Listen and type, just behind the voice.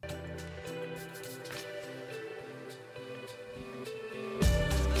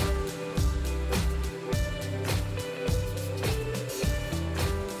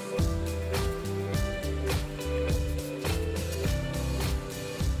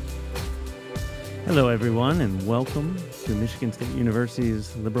Hello, everyone, and welcome to Michigan State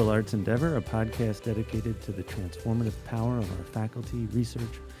University's Liberal Arts Endeavor, a podcast dedicated to the transformative power of our faculty,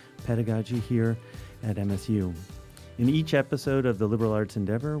 research, pedagogy here at MSU. In each episode of the Liberal Arts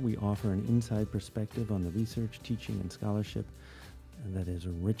Endeavor, we offer an inside perspective on the research, teaching, and scholarship that is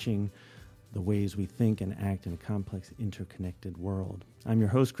enriching the ways we think and act in a complex, interconnected world. I'm your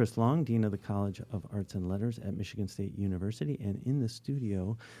host, Chris Long, Dean of the College of Arts and Letters at Michigan State University, and in the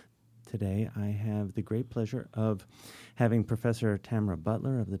studio today, I have the great pleasure of having Professor Tamara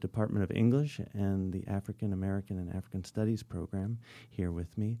Butler of the Department of English and the African American and African Studies program here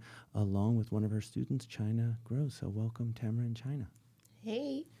with me, along with one of her students, China Gross. So welcome, Tamara and China.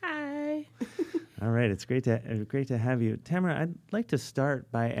 Hey, hi. All right, it's great to have you. Tamara, I'd like to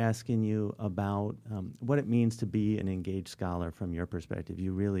start by asking you about what it means to be an engaged scholar from your perspective.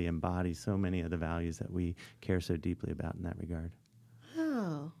 You really embody so many of the values that we care so deeply about in that regard.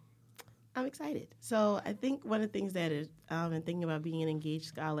 Oh, I'm excited. So I think one of the things that is, in thinking about being an engaged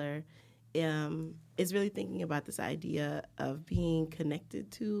scholar is really thinking about this idea of being connected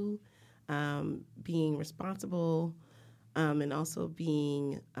to, being responsible, and also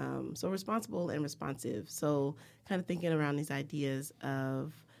being so responsible and responsive. So kind of thinking around these ideas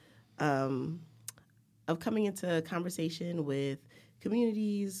of coming into conversation with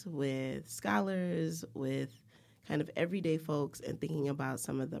communities, with scholars, with kind of everyday folks, and thinking about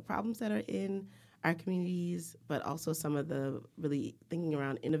some of the problems that are in our communities, but also some of the really thinking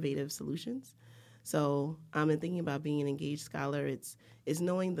around innovative solutions. So in thinking about being an engaged scholar, it's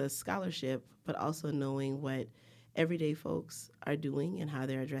knowing the scholarship, but also knowing what everyday folks are doing and how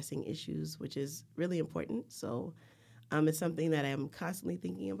they're addressing issues, which is really important. So it's something that I'm constantly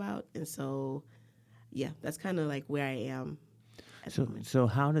thinking about. And so, yeah, that's kind of like where I am at the moment. So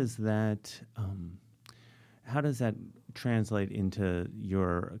how does that translate into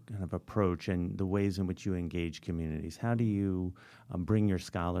your kind of approach and the ways in which you engage communities? How do you bring your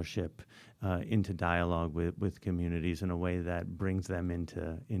scholarship into dialogue with communities in a way that brings them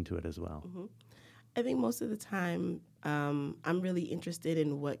into it as well? Mm-hmm. I think most of the time I'm really interested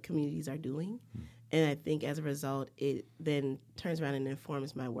in what communities are doing. And I think as a result, it then turns around and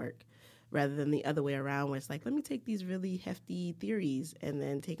informs my work, rather than the other way around where it's like, let me take these really hefty theories and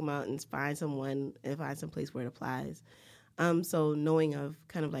then take them out and find someone and find some place where it applies. So knowing of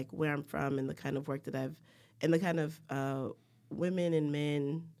kind of like where I'm from and the kind of work that and the kind of women and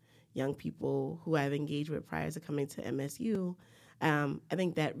men, young people who I've engaged with prior to coming to MSU, I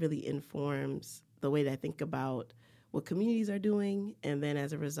think that really informs the way that I think about what communities are doing. And then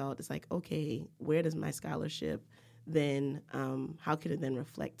as a result, it's like, okay, where does my scholarship then, how can it then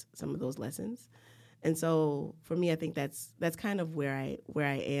reflect some of those lessons? And so for me, I think that's kind of where I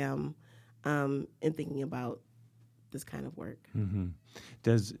am in thinking about this kind of work.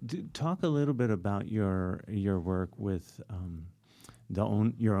 Mm-hmm. Talk a little bit about your work with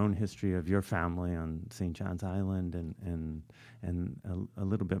your own history of your family on St. John's Island, and a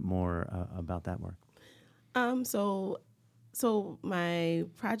little bit more about that work. So my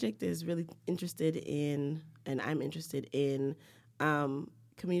project is really interested in, and I'm interested in,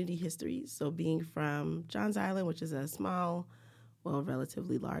 community histories. So being from Johns Island, which is a small, well,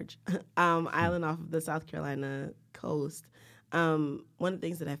 relatively large island off of the South Carolina coast, one of the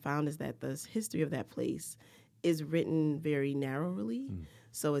things that I found is that the history of that place is written very narrowly.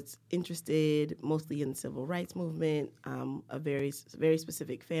 So it's interested mostly in the civil rights movement, of very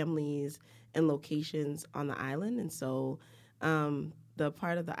specific families and locations on the island. And so the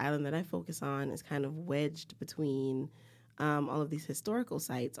part of the island that I focus on is kind of wedged between all of these historical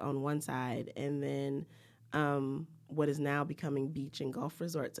sites on one side, and then what is now becoming beach and golf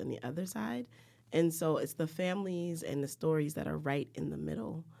resorts on the other side. And so it's the families and the stories that are right in the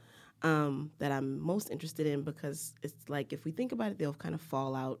middle that I'm most interested in, because it's like, if we think about it, they'll kind of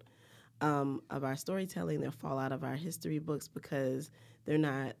fall out of our storytelling, they'll fall out of our history books, because they're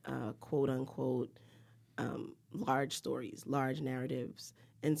not quote-unquote large stories, large narratives.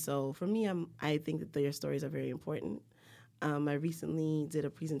 And so for me, I think that their stories are very important. I recently did a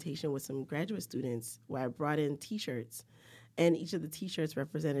presentation with some graduate students where I brought in T-shirts, and each of the T-shirts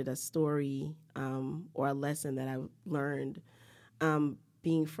represented a story or a lesson that I learned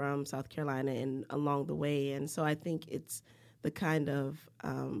being from South Carolina and along the way. And so I think it's the kind of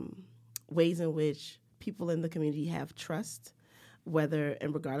ways in which people in the community have trust, whether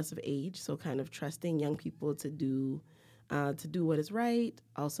and regardless of age. So kind of trusting young people to do what is right,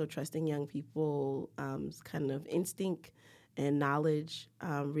 also trusting young people kind of instinct and knowledge,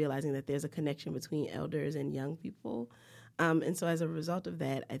 realizing that there's a connection between elders and young people. And so as a result of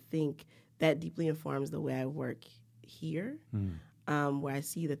that, I think that deeply informs the way I work here. where I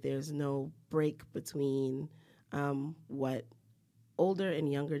see that there's no break between what older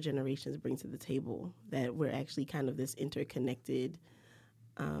and younger generations bring to the table, that we're actually kind of this interconnected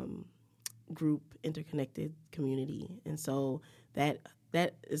group, interconnected community. And so that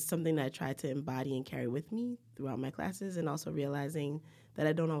is something that I try to embody and carry with me throughout my classes, and also realizing that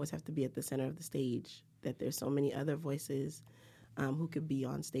I don't always have to be at the center of the stage, that there's so many other voices who could be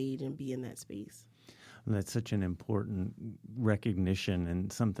on stage and be in that space. That's such an important recognition,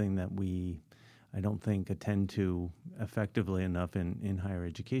 and something that I don't think attend to effectively enough in higher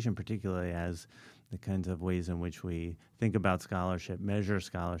education, particularly as the kinds of ways in which we think about scholarship, measure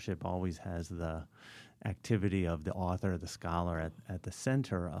scholarship, always has the activity of the author, the scholar at the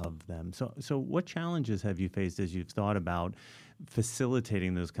center of them. So what challenges have you faced as you've thought about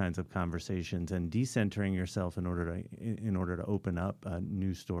facilitating those kinds of conversations and decentering yourself in order to open up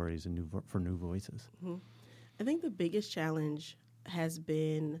new stories and for new voices? Mm-hmm. I think the biggest challenge has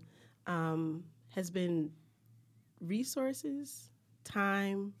been resources,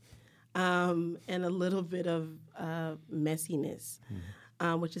 time, and a little bit of messiness.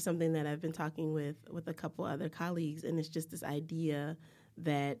 Which is something that I've been talking with a couple other colleagues, and it's just this idea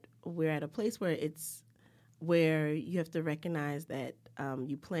that we're at a place where you have to recognize that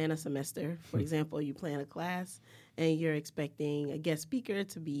you plan a semester. For example, you plan a class, and you're expecting a guest speaker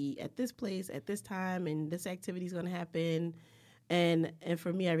to be at this place at this time, and this activity is going to happen. And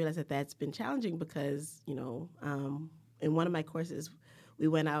for me, I realized that that's been challenging because, in one of my courses, we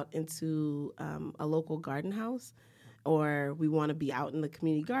went out into a local garden house, or we want to be out in the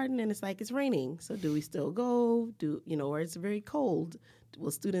community garden, and it's like it's raining. So do we still go? Or it's very cold.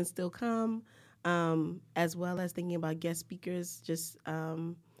 Will students still come? As well as thinking about guest speakers. Just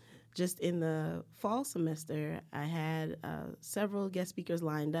in the fall semester, I had several guest speakers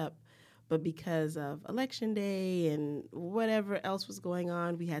lined up, but because of Election Day and whatever else was going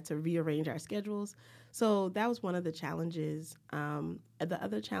on, we had to rearrange our schedules. So that was one of the challenges. The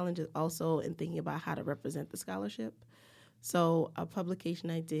other challenge is also in thinking about how to represent the scholarship. So a publication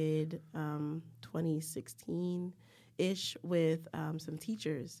I did 2016-ish with some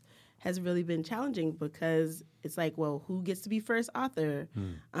teachers has really been challenging, because it's like, well, who gets to be first author?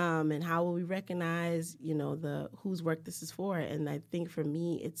 And how will we recognize, whose work this is for? And I think for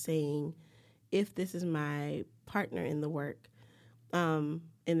me, it's saying, if this is my partner in the work, in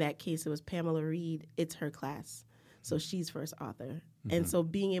that case, it was Pamela Reed, it's her class. So she's first author. And so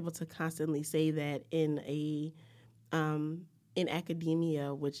being able to constantly say that in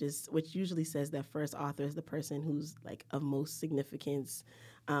academia, which usually says that first author is the person who's like of most significance,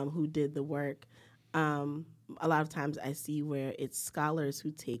 who did the work. A lot of times I see where it's scholars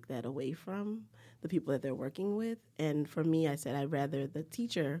who take that away from the people that they're working with. And for me, I said I'd rather the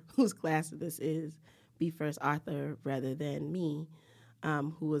teacher whose class this is be first author rather than me,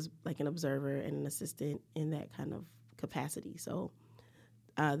 who was like an observer and an assistant in that kind of capacity. So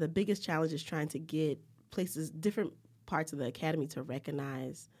the biggest challenge is trying to get different parts of the academy to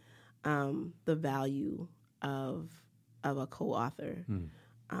recognize the value of a co-author.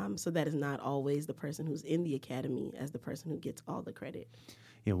 So that is not always the person who's in the academy as the person who gets all the credit.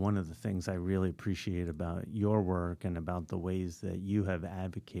 One of the things I really appreciate about your work and about the ways that you have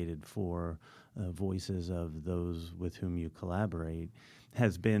advocated for voices of those with whom you collaborate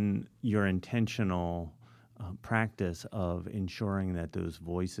has been your intentional practice of ensuring that those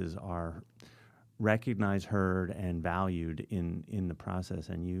voices are recognized, heard, and valued in the process.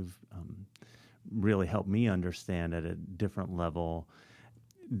 And you've really helped me understand at a different level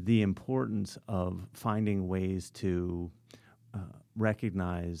the importance of finding ways to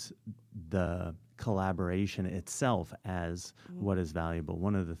recognize the collaboration itself as what is valuable.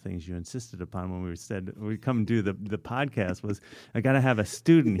 One of the things you insisted upon when we said we come do the podcast was, I got to have a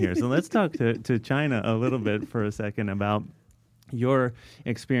student here. So let's talk to China a little bit for a second about your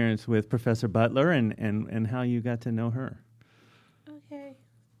experience with Professor Butler and how you got to know her. Okay.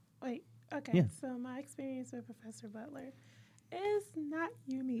 So my experience with Professor Butler is not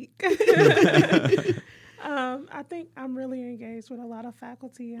unique. I think I'm really engaged with a lot of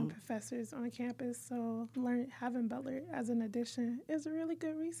faculty and professors on campus, so having Butler as an addition is a really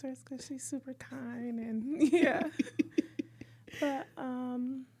good resource because she's super kind and But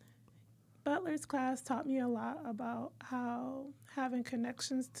Butler's class taught me a lot about how having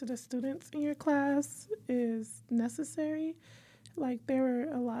connections to the students in your class is necessary. Like, there were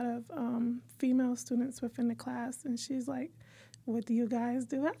a lot of female students within the class, and she's like, what do you guys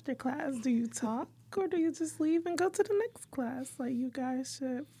do after class? Do you talk, or do you just leave and go to the next class? Like, you guys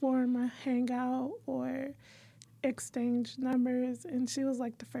should form a hangout or exchange numbers. And she was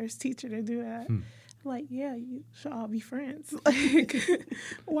like the first teacher to do that. like, yeah, you should all be friends. Like,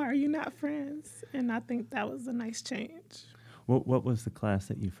 why are you not friends? And I think that was a nice change. What was the class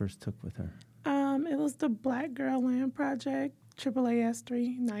that you first took with her? It was the Black Girl Land Project, AAAS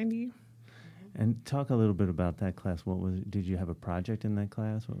 390. And talk a little bit about that class. Did you have a project in that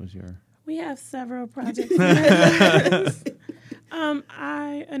class? What was your... We have several projects in that class.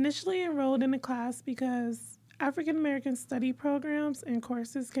 I initially enrolled in the class because African American study programs and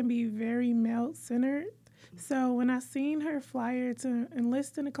courses can be very male-centered. So when I seen her flyer to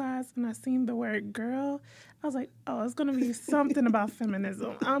enlist in the class and I seen the word girl, I was like, oh, it's going to be something about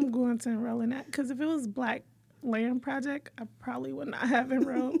feminism. I'm going to enroll in that. Because if it was Black Land Project, I probably would not have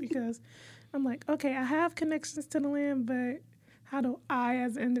enrolled because I'm like, okay, I have connections to the land, but how do I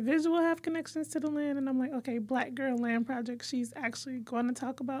as an individual have connections to the land? And I'm like, okay, Black Girl Land Project, she's actually going to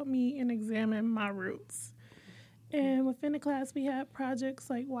talk about me and examine my roots. And within the class, we had projects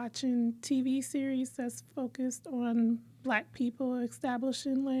like watching TV series that's focused on Black people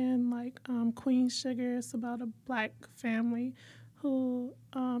establishing land, like Queen Sugar. It's about a Black family who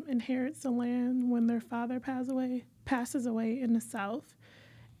inherits the land when their father passes away in the South.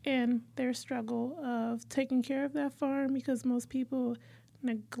 And their struggle of taking care of that farm because most people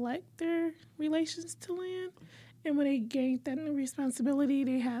neglect their relations to land. And when they gained that new responsibility,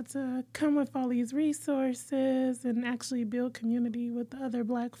 they had to come with all these resources and actually build community with the other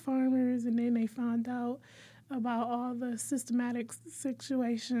Black farmers. And then they found out about all the systematic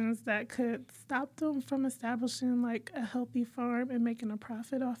situations that could stop them from establishing like a healthy farm and making a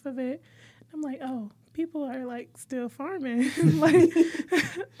profit off of it. And I'm like, oh, people are like still farming. Like,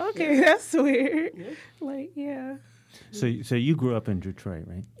 okay, yeah. That's weird. Yeah. Like, yeah. So you grew up in Detroit,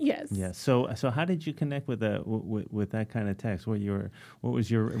 right? Yes. Yes. So how did you connect with that with that kind of text? What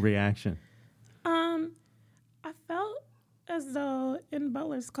was your reaction? I felt as though in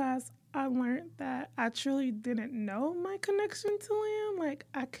Butler's class I learned that I truly didn't know my connection to land. Like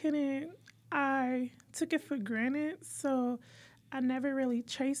I took it for granted. So I never really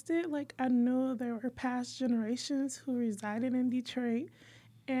traced it. Like I knew there were past generations who resided in Detroit,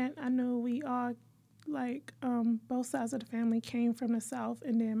 and I knew we all both sides of the family came from the South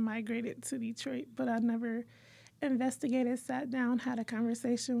and then migrated to Detroit, but I never investigated, sat down, had a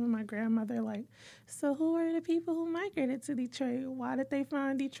conversation with my grandmother, like, so who are the people who migrated to Detroit? Why did they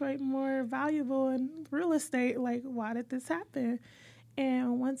find Detroit more valuable in real estate? Like, why did this happen?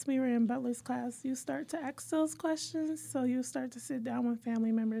 And once we were in Butler's class, you start to ask those questions, so you start to sit down with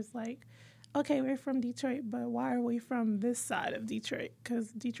family members like, okay, we're from Detroit, but why are we from this side of Detroit?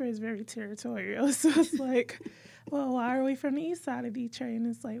 Because Detroit is very territorial. So it's like, well, why are we from the east side of Detroit? And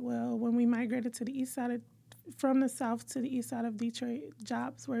it's like, well, when we migrated to the east side from the south to the east side of Detroit,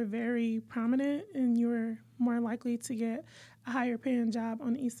 jobs were very prominent, and you were more likely to get a higher paying job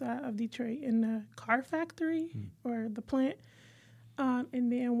on the east side of Detroit in the car factory or the plant.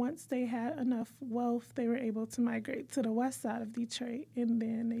 And then once they had enough wealth, they were able to migrate to the west side of Detroit, and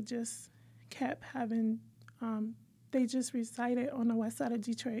then they just kept having, they just resided on the west side of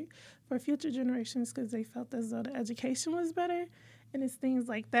Detroit for future generations because they felt as though the education was better. And it's things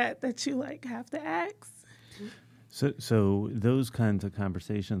like that you like have to ask. So those kinds of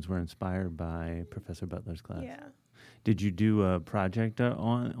conversations were inspired by Professor Butler's class. Yeah. Did you do a project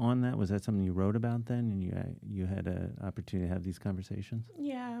on that? Was that something you wrote about then, and you had an opportunity to have these conversations?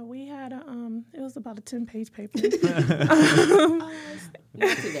 Yeah, we had it was about a 10-page paper.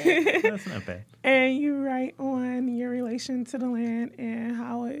 Not too bad. That's not bad. And you write on your relation to the land and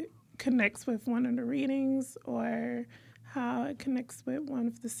how it connects with one of the readings or how it connects with one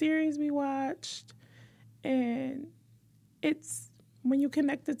of the series we watched. And it's when you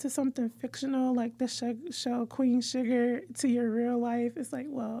connect it to something fictional, like the show Queen Sugar, to your real life, it's like,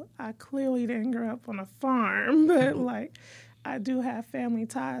 well, I clearly didn't grow up on a farm, but like I do have family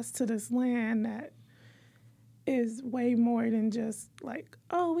ties to this land that is way more than just like,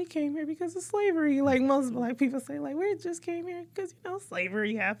 oh, we came here because of slavery. Like most Black people say, like, we just came here because,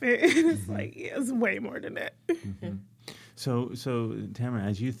 slavery happened. It's like, yeah, it's way more than that. Mm-hmm. So Tamara,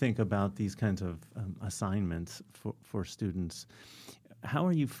 as you think about these kinds of assignments for students, how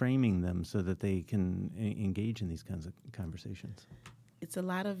are you framing them so that they can engage in these kinds of conversations? It's a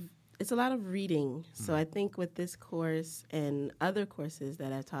lot of reading. So I think with this course and other courses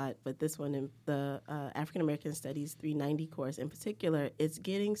that I've taught, but this one in the African American Studies 390 course in particular, it's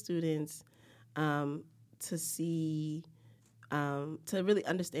getting students to see, to really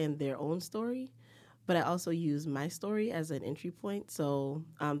understand their own story. But I also use my story as an entry point. So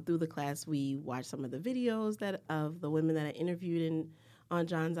through the class, we watched some of the videos of the women that I interviewed on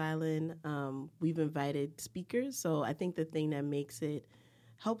Johns Island. We've invited speakers. So I think the thing that makes it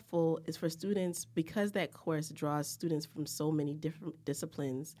helpful is for students, because that course draws students from so many different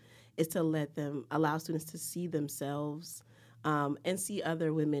disciplines, is to allow students to see themselves and see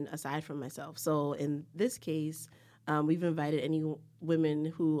other women aside from myself. So in this case, we've invited any women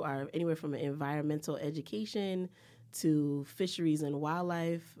who are anywhere from environmental education to fisheries and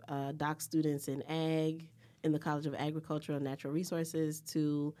wildlife, doc students in ag, in the College of Agriculture and Natural Resources,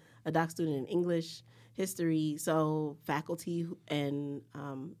 to a doc student in English, history, so faculty, and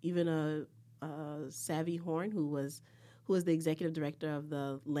even a Savvy Horn, who was the executive director of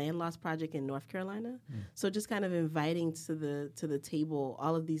the Land Loss Project in North Carolina. So just kind of inviting to the table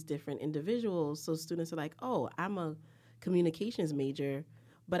all of these different individuals, so students are like, oh, I'm a communications major,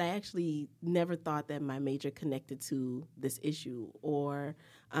 but I actually never thought that my major connected to this issue, or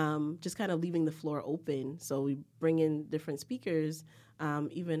just kind of leaving the floor open. So we bring in different speakers,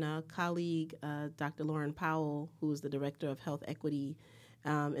 even a colleague, Dr. Lauren Powell, who is the director of health equity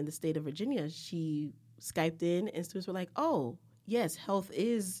in the state of Virginia. She Skyped in, and students were like, oh, yes, health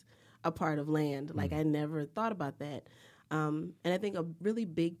is a part of land. Like, I never thought about that. And I think a really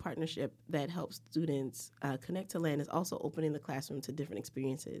big partnership that helps students connect to land is also opening the classroom to different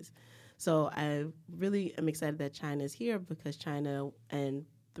experiences. So I really am excited that China is here, because China and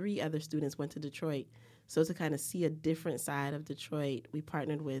 3 other students went to Detroit. So to kind of see a different side of Detroit, we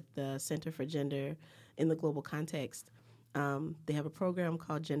partnered with the Center for Gender in the Global Context. They have a program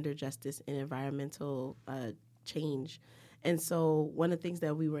called Gender Justice and Environmental Change. And so one of the things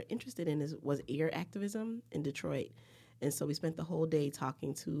that we were interested in was air activism in Detroit. And so we spent the whole day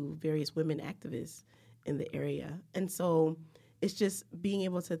talking to various women activists in the area. And so it's just being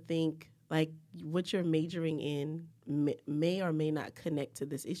able to think, like, what you're majoring in may or may not connect to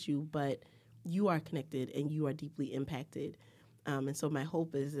this issue, but you are connected and you are deeply impacted. And so my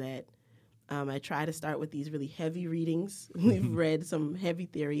hope is that I try to start with these really heavy readings. We've read some heavy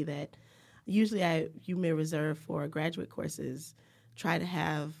theory that usually you may reserve for graduate courses. Try to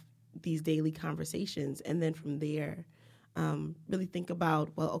have these daily conversations, and then from there, really think about,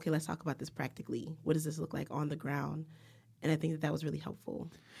 well, okay, let's talk about this practically. What does this look like on the ground? And I think that was really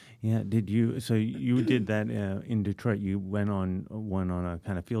helpful. Yeah. So you did that in Detroit. You went on a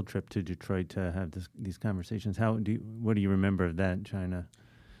kind of field trip to Detroit to have these conversations. What do you remember of that, China?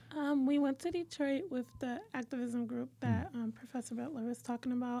 We went to Detroit with the activism group that Professor Butler was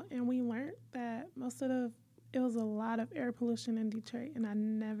talking about, and we learned that it was a lot of air pollution in Detroit, and I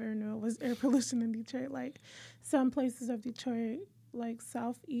never knew it was air pollution in Detroit. Like, some places of Detroit, like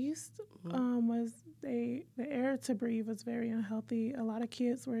southeast, the air to breathe was very unhealthy. A lot of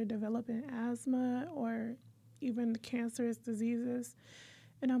kids were developing asthma or even cancerous diseases,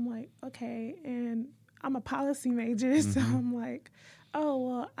 and I'm like, okay, and I'm a policy major, so I'm like, oh,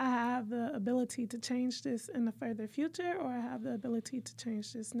 well, I have the ability to change this in the further future, or I have the ability to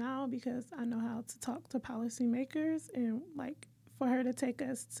change this now because I know how to talk to policymakers. And, like, for her to take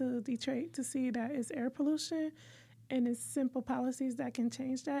us to Detroit to see that it's air pollution and it's simple policies that can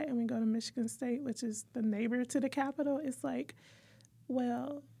change that, and we go to Michigan State, which is the neighbor to the capital, it's like,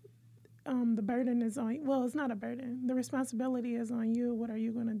 well, the burden is on, well, it's not a burden. The responsibility is on you. What are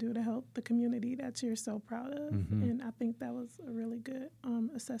you going to do to help the community that you're so proud of? And I think that was a really good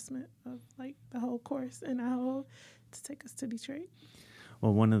assessment of, like, the whole course, and I hope to take us to Detroit.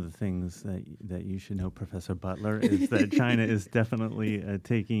 Well, one of the things that you should know, Professor Butler, is that China is definitely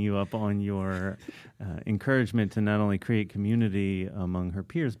taking you up on your encouragement to not only create community among her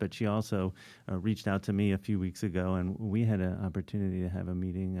peers, but she also reached out to me a few weeks ago, and we had an opportunity to have a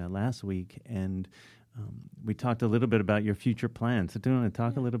meeting last week, and we talked a little bit about your future plans. So do you want to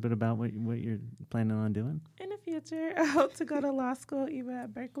talk a little bit about what you're planning on doing? In the future, I hope to go to law school either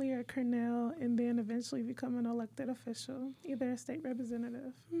at Berkeley or Cornell, and then eventually become an elected official, either a state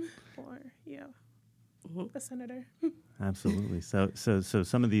representative or, a senator. Absolutely. So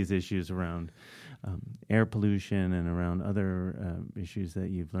some of these issues around air pollution and around other issues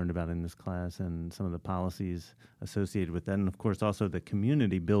that you've learned about in this class, and some of the policies associated with that, and of course also the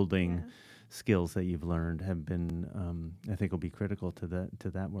community building skills that you've learned have been, I think, will be critical to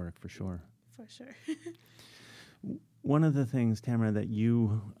that work for sure. For sure. One of the things, Tamara, that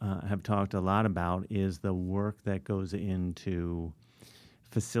you have talked a lot about is the work that goes into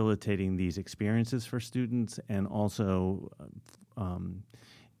facilitating these experiences for students, and also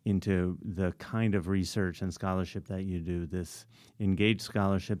into the kind of research and scholarship that you do, this engaged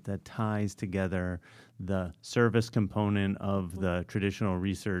scholarship that ties together the service component of the traditional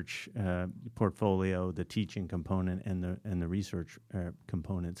research portfolio, the teaching component, and the research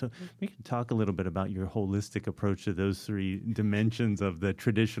component. So we can talk a little bit about your holistic approach to those 3 dimensions of the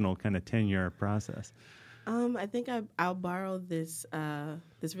traditional kind of tenure process. I think I'll borrow this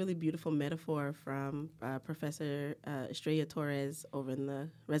this really beautiful metaphor from Professor Estrella Torres over in the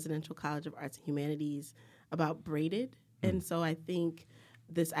Residential College of Arts and Humanities about braided. And so I think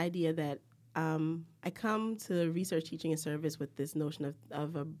this idea that I come to research, teaching, and service with this notion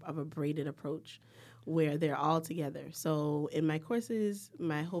of a braided approach where they're all together. So in my courses,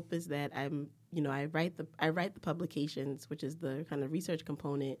 my hope is that I write the publications, which is the kind of research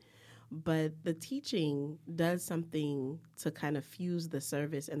component, but the teaching does something to kind of fuse the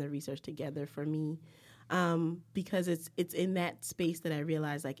service and the research together for me, because it's in that space that I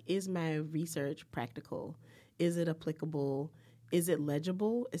realize, like, is my research practical? Is it applicable? Is it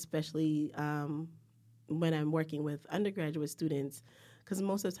legible, especially when I'm working with undergraduate students? Because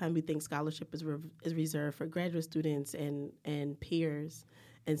most of the time we think scholarship is reserved for graduate students and peers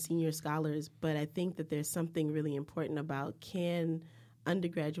and senior scholars, but I think that there's something really important about, can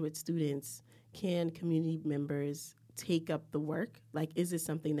undergraduate students, can community members take up the work? Like, is this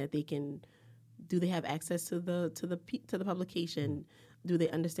something that they can? Do they have access to the publication? Do they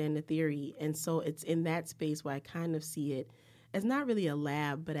understand the theory? And so it's in that space where I kind of see it as not really a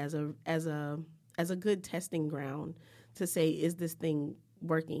lab, but as a good testing ground to say, is this thing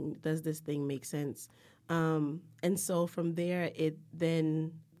working? Does this thing make sense? And so from there,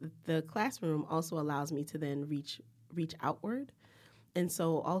 the classroom also allows me to then reach outward. And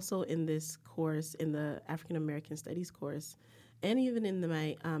so also in this course, in the African American Studies course, and even in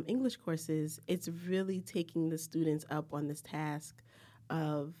my English courses, it's really taking the students up on this task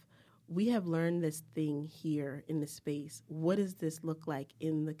of, we have learned this thing here in this space. What does this look like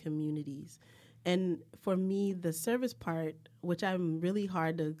in the communities? And for me, the service part, which I'm really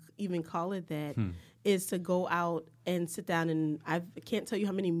hard to even call it that, is to go out and sit down, and I can't tell you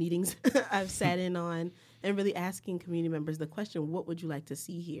how many meetings I've sat in on, and really asking community members the question, what would you like to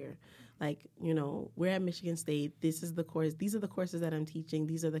see here? Like, we're at Michigan State. This is the course. These are the courses that I'm teaching.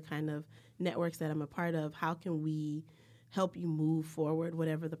 These are the kind of networks that I'm a part of. How can we help you move forward,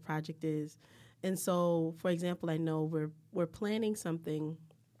 whatever the project is? And so, for example, I know we're planning something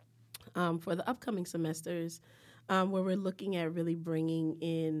for the upcoming semesters where we're looking at really bringing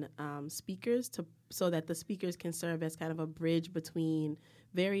in speakers so that the speakers can serve as kind of a bridge between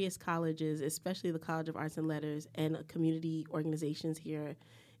various colleges, especially the College of Arts and Letters, and community organizations here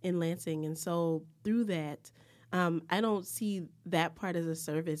in Lansing. And so through that, I don't see that part as a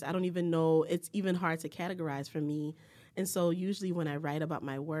service. I don't even know, it's even hard to categorize for me. And so usually when I write about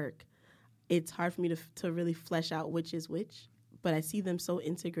my work, it's hard for me to really flesh out which is which. But I see them so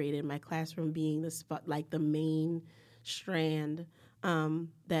integrated, my classroom being the spot, like the main strand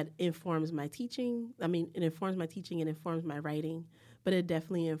that informs my teaching. I mean, it informs my teaching, it informs my writing, but it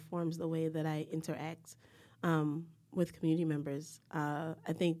definitely informs the way that I interact with community members. I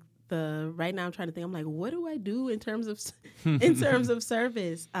think right now I'm trying to think, I'm like, what do I do in terms of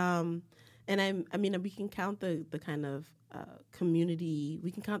service? And I mean, we can count the kind of community,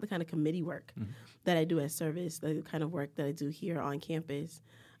 we can count the kind of committee work that I do as service, the kind of work that I do here on campus.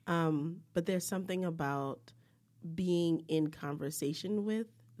 But there's something about being in conversation with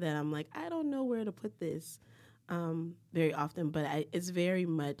that I'm like, I don't know where to put this very often, but it's very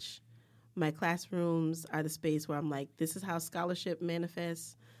much, my classrooms are the space where I'm like, this is how scholarship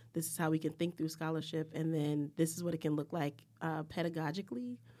manifests, this is how we can think through scholarship, and then this is what it can look like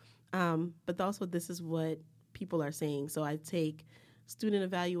pedagogically. But also this is what people are saying. So I take student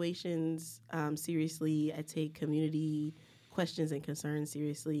evaluations seriously. I take community questions and concerns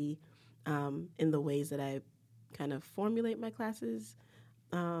seriously in the ways that I kind of formulate my classes.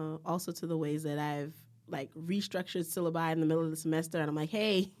 Also to the ways that I've like restructured syllabi in the middle of the semester, and I'm like,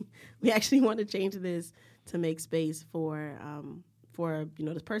 hey, we actually want to change this to make space for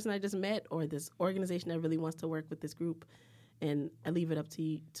this person I just met, or this organization that really wants to work with this group. And I leave it up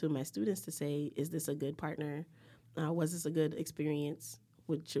to my students to say, is this a good partner? Was this a good experience?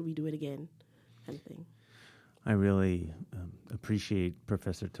 Should we do it again? Kind of thing. I really appreciate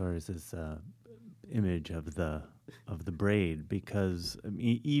Professor Torres's image of the braid, because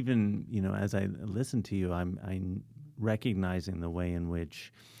even as I listen to you, I'm recognizing the way in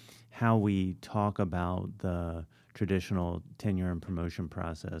which how we talk about the traditional tenure and promotion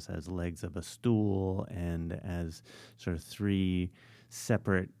process as legs of a stool and as sort of three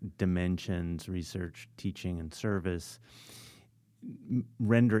separate dimensions, research, teaching, and service,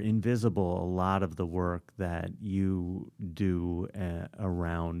 render invisible a lot of the work that you do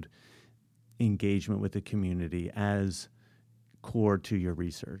around engagement with the community as core to your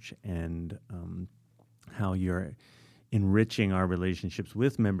research, and how you're enriching our relationships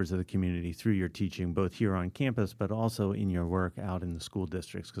with members of the community through your teaching, both here on campus, but also in your work out in the school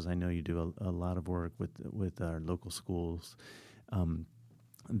districts, because I know you do a lot of work with our local schools.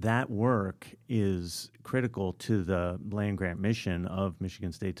 That work is critical to the land-grant mission of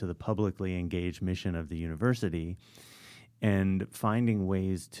Michigan State, to the publicly engaged mission of the university, and finding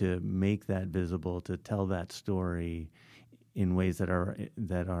ways to make that visible, to tell that story in ways that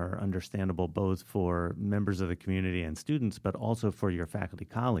are understandable both for members of the community and students, but also for your faculty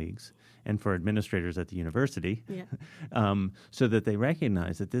colleagues and for administrators at the university, so that they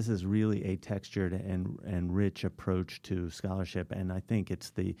recognize that this is really a textured and rich approach to scholarship. And I think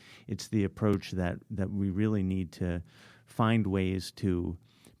it's the approach that we really need to find ways to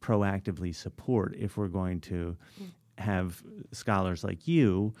proactively support if we're going to have scholars like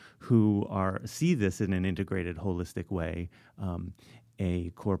you who see this in an integrated, holistic way,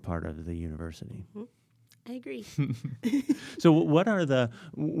 a core part of the university. Mm-hmm. I agree. So what are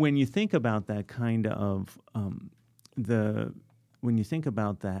when you think about that kind of, when you think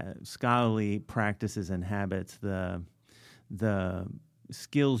about that scholarly practices and habits, the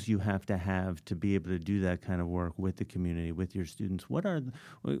skills you have to be able to do that kind of work with the community, with your students, what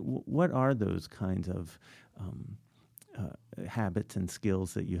are those kinds of habits and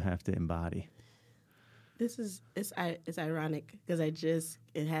skills that you have to embody? It's ironic because I just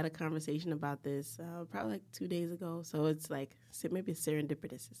had a conversation about this probably like 2 days ago. So it's like maybe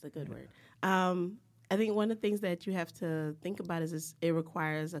serendipitous is a good word. I think one of the things that you have to think about is it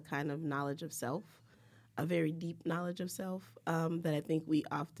requires a kind of knowledge of self, a very deep knowledge of self that I think we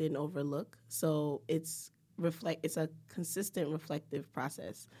often overlook. So it's a consistent reflective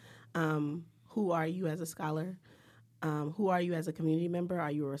process. Who are you as a scholar? Who are you as a community member? Are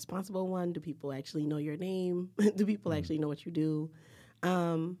you a responsible one? Do people actually know your name? Do people actually know what you do?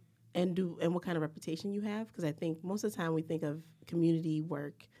 And what kind of reputation you have? Because I think most of the time we think of community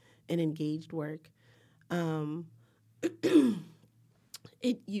work and engaged work.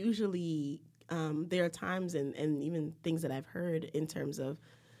 It usually, there are times and even things that I've heard in terms of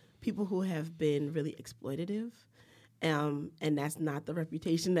people who have been really exploitative. And that's not the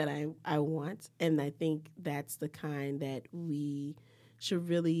reputation that I want. And I think that's the kind that we should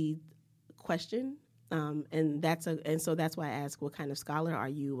really question. So that's why I ask, what kind of scholar are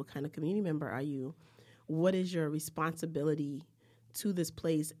you? What kind of community member are you? What is your responsibility to this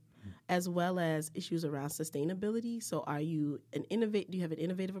place, as well as issues around sustainability? So are you do you have an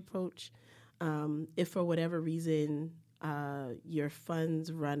innovative approach? If for whatever reason your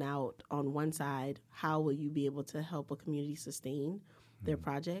funds run out on one side, how will you be able to help a community sustain their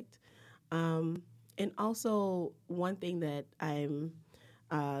project? And also, one thing that I'm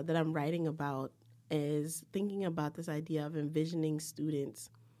writing about is thinking about this idea of envisioning students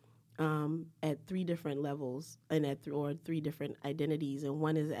at three different levels and three different identities. And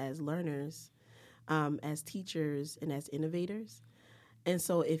one is as learners, as teachers, and as innovators. And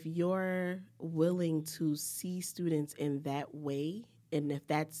so if you're willing to see students in that way, and if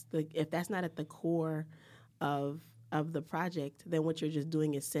that's not at the core of the project, then what you're just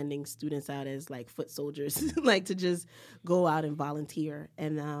doing is sending students out as like foot soldiers, like to just go out and volunteer.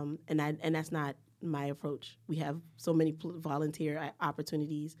 And that's not my approach. We have so many volunteer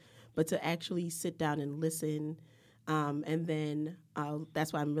opportunities, but to actually sit down and listen. And then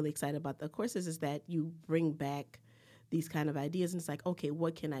that's why I'm really excited about the courses, is that you bring back these kind of ideas, and it's like, okay,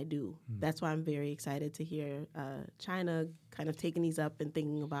 what can I do? That's why I'm very excited to hear China kind of taking these up and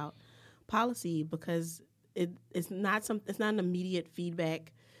thinking about policy, because it's not an immediate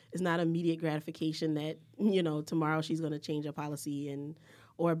feedback. It's not immediate gratification that tomorrow she's going to change a policy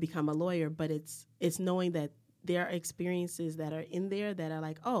or become a lawyer. But it's knowing that there are experiences that are in there that are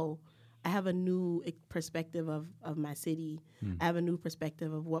like, oh, I have a new perspective of my city. I have a new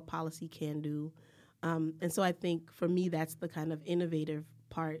perspective of what policy can do. And so I think for me, that's the kind of innovative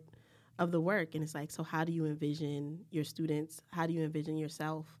part of the work. And it's like, so how do you envision your students? How do you envision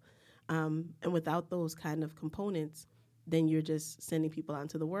yourself? And without those kind of components, then you're just sending people out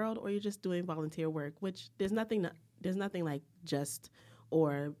into the world, or you're just doing volunteer work, which there's nothing like just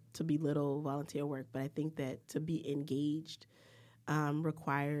or to belittle volunteer work. But I think that to be engaged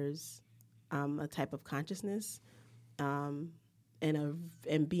requires a type of consciousness and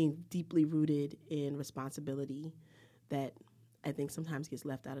being deeply rooted in responsibility that I think sometimes gets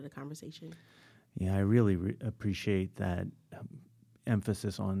left out of the conversation. Yeah, I really appreciate that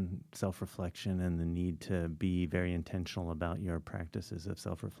emphasis on self-reflection and the need to be very intentional about your practices of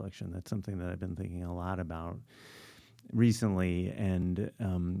self-reflection. That's something that I've been thinking a lot about recently, and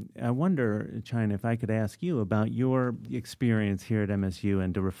I wonder, China, if I could ask you about your experience here at MSU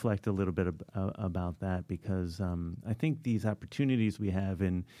and to reflect a little bit about that, because I think these opportunities we have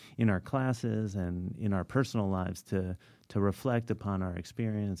in our classes and in our personal lives to reflect upon our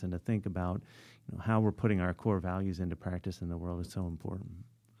experience and to think about how we're putting our core values into practice in the world is so important.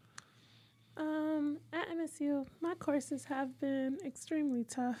 At MSU, my courses have been extremely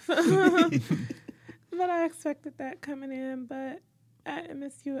tough. But I expected that coming in. But at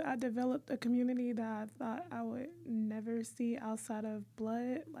MSU, I developed a community that I thought I would never see outside of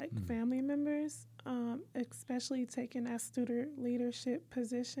blood, like family members, especially taking that student leadership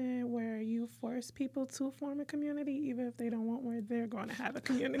position where you force people to form a community, even if they don't want one, they're going to have a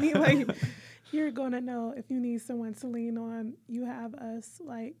community. Like, you're going to know if you need someone to lean on. You have us.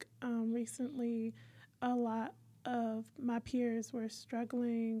 Like, recently, a lot of my peers were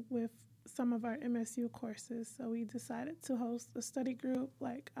struggling with some of our MSU courses, so we decided to host a study group.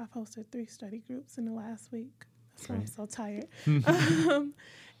 Like, I've hosted 3 study groups in the last week. That's why I'm so tired.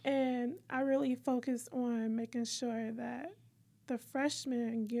 And I really focused on making sure that the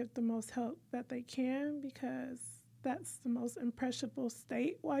freshmen get the most help that they can, because that's the most impressionable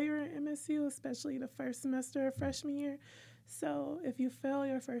state while you're in MSU, especially the first semester of freshman year. So if you fail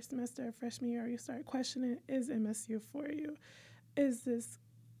your first semester of freshman year, you start questioning, is MSU for you?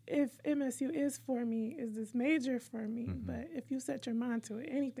 If MSU is for me, is this major for me? Mm-hmm. But if you set your mind to it,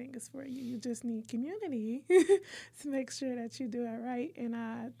 anything is for you. You just need community to make sure that you do it right. And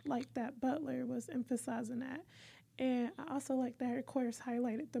I like that Butler was emphasizing that. And I also like that her course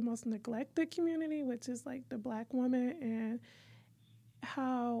highlighted the most neglected community, which is like the Black woman, and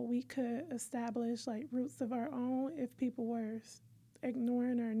how we could establish like roots of our own if people were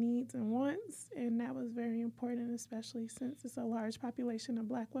ignoring our needs and wants. And that was very important, especially since it's a large population of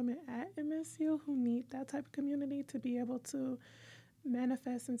Black women at MSU who need that type of community to be able to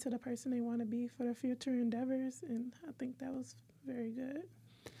manifest into the person they want to be for their future endeavors. And I think that was very good.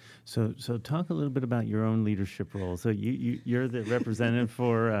 So talk a little bit about your own leadership role. So you're the representative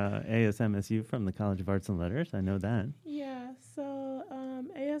for ASMSU from the College of Arts and Letters. I know that. Yeah. So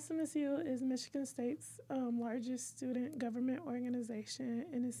ASMSU is Michigan State's largest student government organization,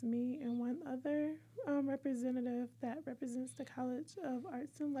 and it's me and one other representative that represents the College of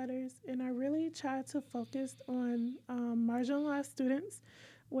Arts and Letters. And I really try to focus on marginalized students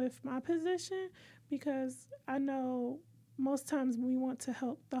with my position, because I know most times we want to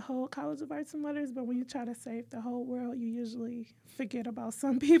help the whole College of Arts and Letters, but when you try to save the whole world, you usually forget about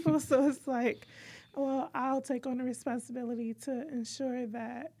some people. So it's like, well, I'll take on the responsibility to ensure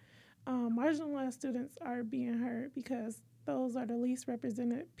that marginalized students are being heard, because those are the least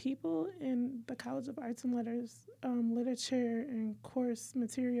represented people in the College of Arts and Letters literature and course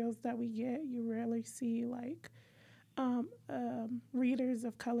materials that we get. You rarely see like readers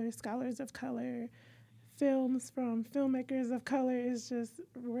of color, scholars of color, films from filmmakers of color. Is just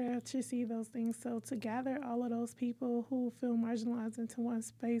rare to see those things. So to gather all of those people who feel marginalized into one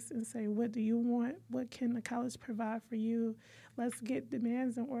space and say, what do you want? What can the college provide for you? Let's get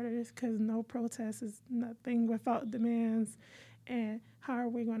demands in order, because no protest is nothing without demands. And how are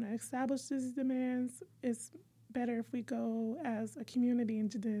we going to establish these demands? It's better if we go as a community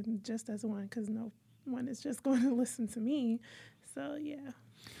and just as one, because no one is just going to listen to me. So, yeah.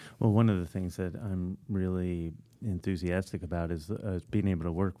 Well, one of the things that I'm really enthusiastic about is being able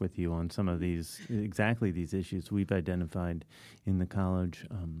to work with you on some of these issues we've identified in the college.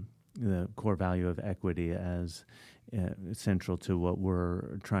 The core value of equity as central to what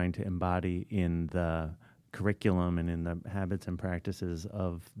we're trying to embody in the curriculum and in the habits and practices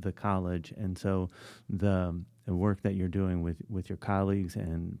of the college. And so the work that you're doing with your colleagues,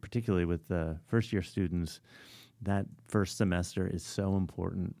 and particularly with the first-year students, that first semester is so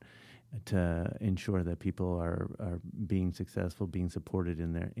important to ensure that people are being successful, being supported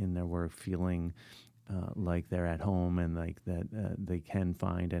in their work, feeling like they're at home and like that they can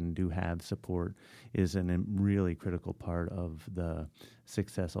find and do have support, is a really critical part of the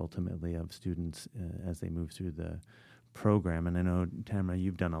success ultimately of students as they move through the program. And I know, Tamara,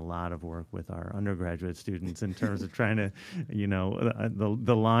 you've done a lot of work with our undergraduate students in terms of trying to,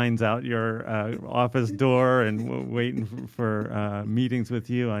 the lines out your office door and waiting for meetings with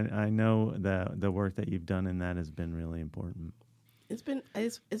you. I know the work that you've done in that has been really important. It's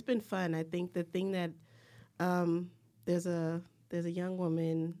been fun. I think the thing that there's a young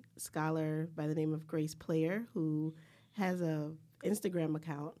woman scholar by the name of Grace Player who has a Instagram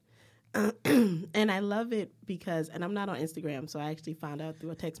account. And I love it because, and I'm not on Instagram, so I actually found out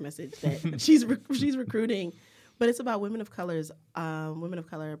through a text message that she's recruiting, but it's about women of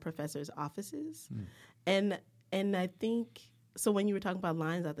color professors' offices. And And I think, so when you were talking about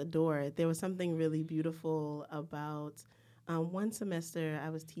lines at the door, there was something really beautiful about one semester I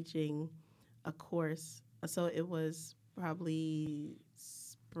was teaching a course. So it was probably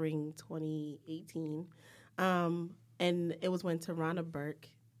spring 2018. And it was when Tarana Burke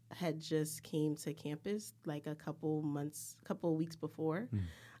had just came to campus like a couple weeks before.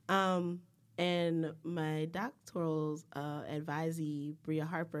 And my doctoral advisee, Bria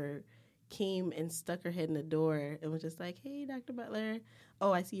Harper, came and stuck her head in the door and was just like, "Hey, Dr. Butler,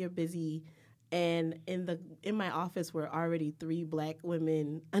 oh, I see you're busy." And in my office were already 3 Black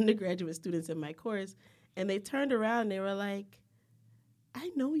women undergraduate students in my course, and they turned around and they were like,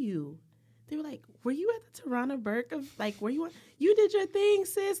 "I know you." They were like, "Were you at the Tarana Burke of were you on? You did your thing,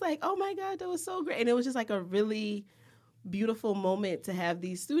 sis. Like, oh my God, that was so great." And it was just like a really beautiful moment to have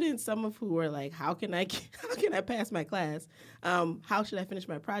these students, some of who were like, how can I pass my class? How should I finish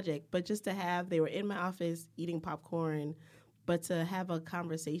my project? But just to have, they were in my office eating popcorn, but to have a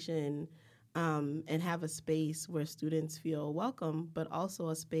conversation and have a space where students feel welcome, but also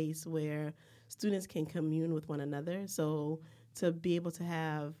a space where students can commune with one another. So to be able to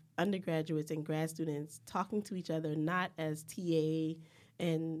have undergraduates and grad students talking to each other, not as TA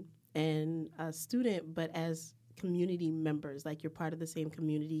and a student, but as community members, like you're part of the same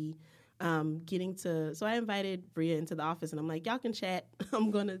community, so I invited Bria into the office and I'm like, y'all can chat.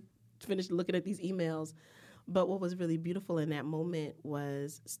 I'm going to finish looking at these emails. But what was really beautiful in that moment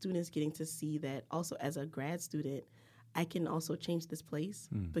was students getting to see that also as a grad student, I can also change this place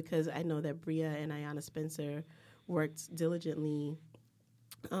because I know that Bria and Ayanna Spencer worked diligently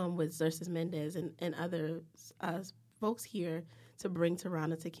with Xerxes Mendez and other folks here to bring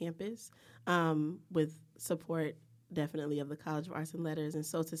Tarana to campus with support definitely of the College of Arts and Letters. And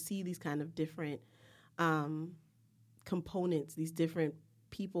so to see these kind of different components, these different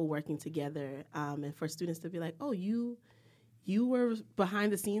people working together, and for students to be like, oh, you were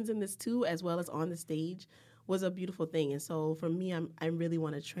behind the scenes in this too, as well as on the stage, was a beautiful thing. And so for me, I really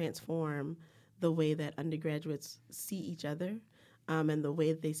want to transform the way that undergraduates see each other and the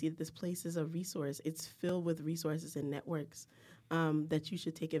way that they see that this place is a resource. It's filled with resources and networks that you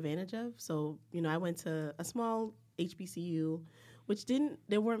should take advantage of. So, I went to a small HBCU, which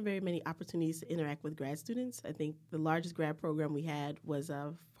there weren't very many opportunities to interact with grad students. I think the largest grad program we had was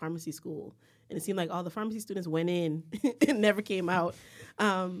a pharmacy school. And it seemed like all the pharmacy students went in and never came out.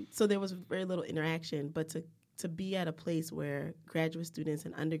 So there was very little interaction. But to be at a place where graduate students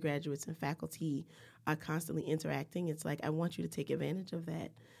and undergraduates and faculty are constantly interacting, it's like, I want you to take advantage of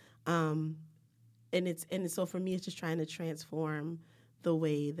that. And so for me, it's just trying to transform the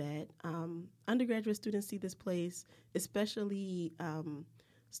way that undergraduate students see this place, especially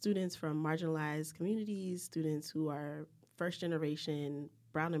students from marginalized communities, students who are first generation,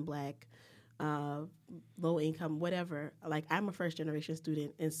 brown and Black, low income, whatever. Like, I'm a first generation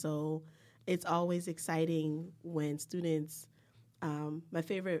student, and so it's always exciting when students, my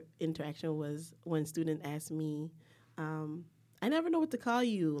favorite interaction was when students asked me, I never know what to call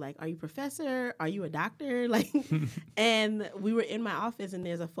you. Like, are you professor? Are you a doctor? Like, and we were in my office, and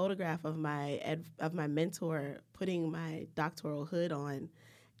there's a photograph of my mentor putting my doctoral hood on,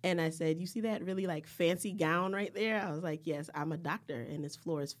 and I said, "You see that really like fancy gown right there?" I was like, "Yes, I'm a doctor, and this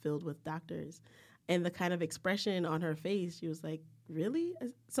floor is filled with doctors." And the kind of expression on her face, she was like, "Really?"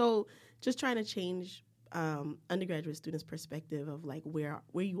 So, just trying to change undergraduate students' perspective of like where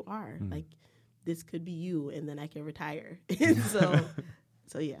you are, like. This could be you, and then I can retire.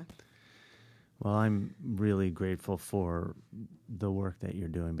 so yeah. Well, I'm really grateful for the work that you're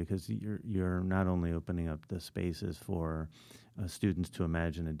doing, because you're not only opening up the spaces for students to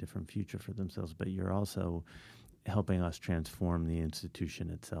imagine a different future for themselves, but you're also helping us transform the institution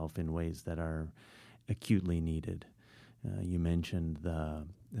itself in ways that are acutely needed. You mentioned the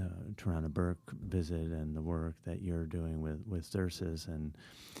Tarana Burke visit and the work that you're doing with Xerxes and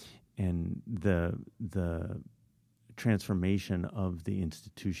the transformation of the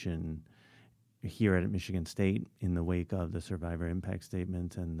institution here at Michigan State in the wake of the survivor impact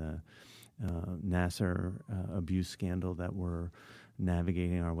statement and the Nassar abuse scandal that we're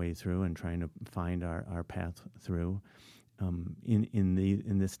navigating our way through and trying to find our path through.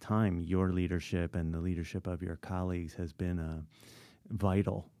 In this time, your leadership and the leadership of your colleagues has been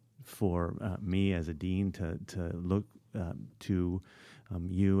vital for me as a dean to look to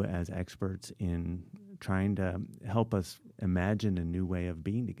you as experts in trying to help us imagine a new way of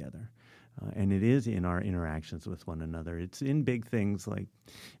being together. And it is in our interactions with one another. It's in big things like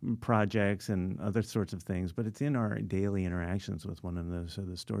projects and other sorts of things, but it's in our daily interactions with one another. So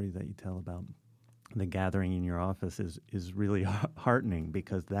the story that you tell about the gathering in your office is really heartening,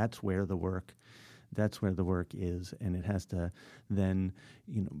 because that's where the work that's where the work is, and it has to then,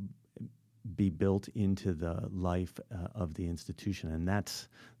 be built into the life of the institution, and that's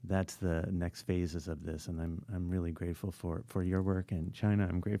the next phases of this. And I'm really grateful for your work. And China,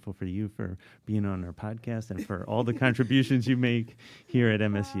 I'm grateful for you for being on our podcast and for all the contributions you make here at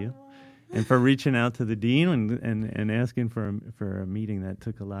MSU, and for reaching out to the dean and asking for a meeting. That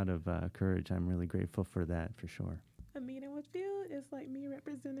took a lot of courage. I'm really grateful for that, for sure. A meeting with you is like me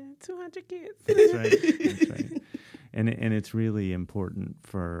representing 200 kids. That's right. And it's really important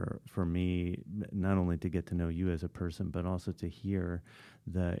for me not only to get to know you as a person, but also to hear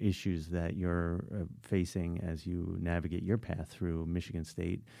the issues that you're facing as you navigate your path through Michigan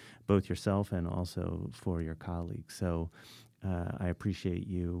State, both yourself and also for your colleagues. So I appreciate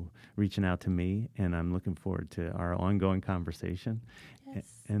you reaching out to me, and I'm looking forward to our ongoing conversation. Yes.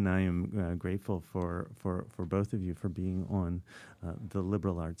 And I am grateful for both of you for being on the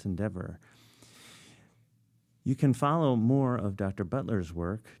Liberal Arts Endeavor. You can follow more of Dr. Butler's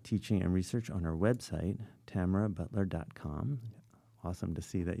work, teaching and research on our website, tamarabutler.com. Awesome to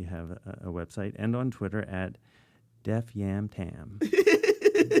see that you have a website, and on Twitter at DefYamTam.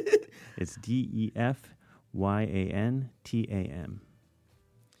 It's DefYanTam.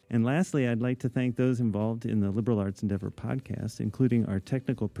 And lastly, I'd like to thank those involved in the Liberal Arts Endeavor podcast, including our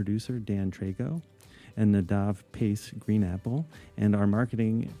technical producer, Dan Trago, and Nadav Pace Greenapple, and our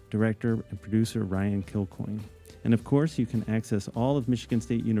marketing director and producer, Ryan Kilcoyne. And of course, you can access all of Michigan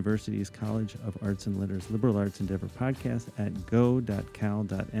State University's College of Arts and Letters Liberal Arts Endeavor podcast at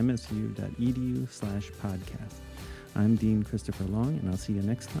go.cal.msu.edu/podcast. I'm Dean Christopher Long, and I'll see you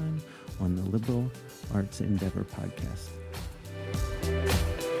next time on the Liberal Arts Endeavor podcast.